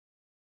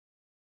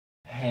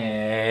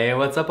Hey,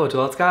 what's up,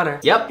 O2L? It's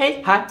Connor. Yep,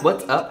 hey, hi,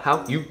 what's up?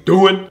 How you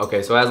doing?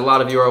 Okay, so as a lot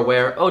of you are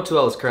aware,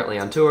 O2L is currently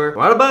on tour.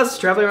 We're on a bus,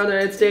 traveling around the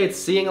United States,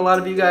 seeing a lot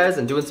of you guys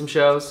and doing some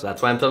shows. So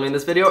that's why I'm filming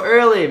this video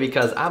early,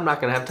 because I'm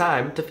not gonna have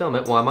time to film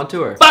it while I'm on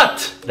tour.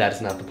 But that is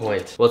not the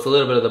point. Well, it's a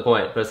little bit of the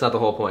point, but it's not the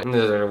whole point.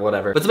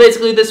 Whatever. But so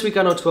basically, this week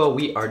on O2L,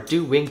 we are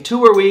doing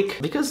tour week,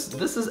 because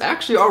this is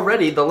actually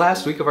already the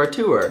last week of our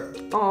tour.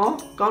 Aw,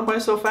 gone by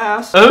so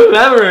fast. Oh,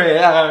 memory.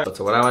 But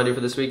so what I wanna do for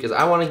this week is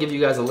I wanna give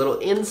you guys a little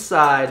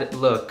inside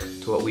look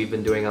to what we've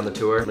been doing on the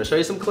tour. I'm gonna show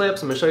you some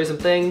clips, I'm gonna show you some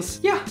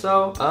things. Yeah,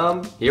 so,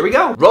 here we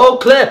go. Roll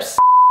clips!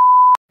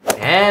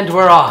 And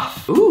we're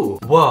off. Ooh,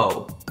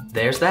 whoa.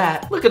 There's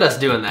that. Look at us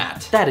doing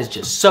that. That is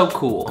just so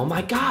cool. Oh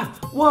my god.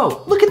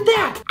 Whoa, look at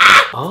that.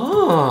 Ah!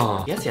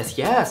 Oh, yes, yes,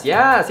 yes,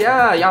 yes,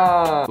 yeah,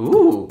 yeah.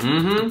 Ooh,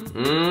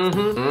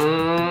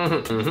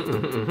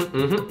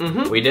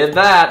 We did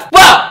that.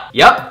 Whoa!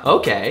 Yep,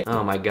 okay.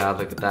 Oh my god,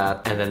 look at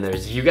that. And then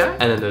there's you guy,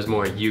 and then there's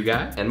more you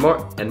guy, and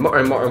more, and more,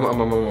 and more, and more, and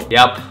more, and more.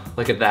 Yep,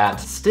 look at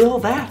that. Still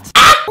that.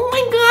 Ah! Oh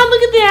my god,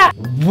 look at that.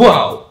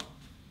 Whoa.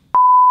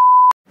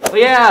 Well,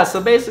 yeah,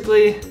 so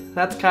basically,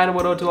 that's kind of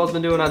what O2L's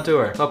been doing on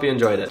tour. Hope you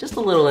enjoyed it. Just a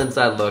little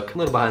inside look, a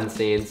little behind the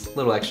scenes, a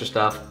little extra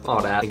stuff,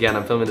 all that. Again,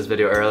 I'm filming this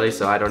video early,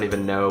 so I don't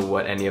even know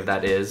what any of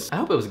that is. I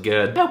hope it was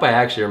good. I hope I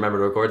actually remember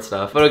to record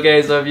stuff. But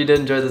okay, so if you did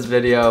enjoy this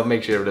video,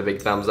 make sure to give it a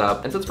big thumbs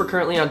up. And since we're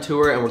currently on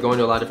tour and we're going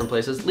to a lot of different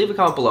places, leave a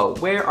comment below.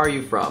 Where are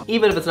you from?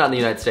 Even if it's not in the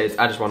United States,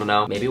 I just want to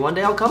know. Maybe one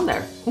day I'll come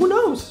there. Who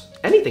knows?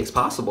 Anything's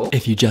possible.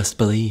 If you just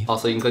believe.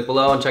 Also, you can click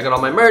below and check out all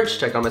my merch,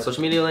 check out my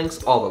social media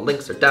links. All the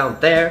links are down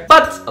there.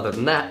 But other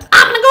than that,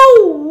 I'm gonna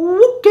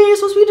go. Okay,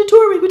 so we did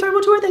tour week. We talked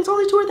about tour things, all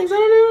these tour things.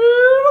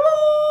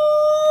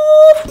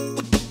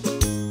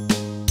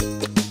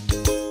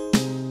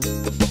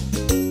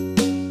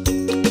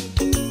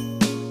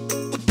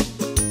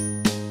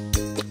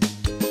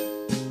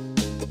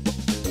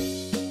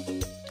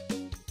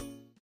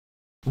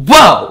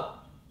 Whoa!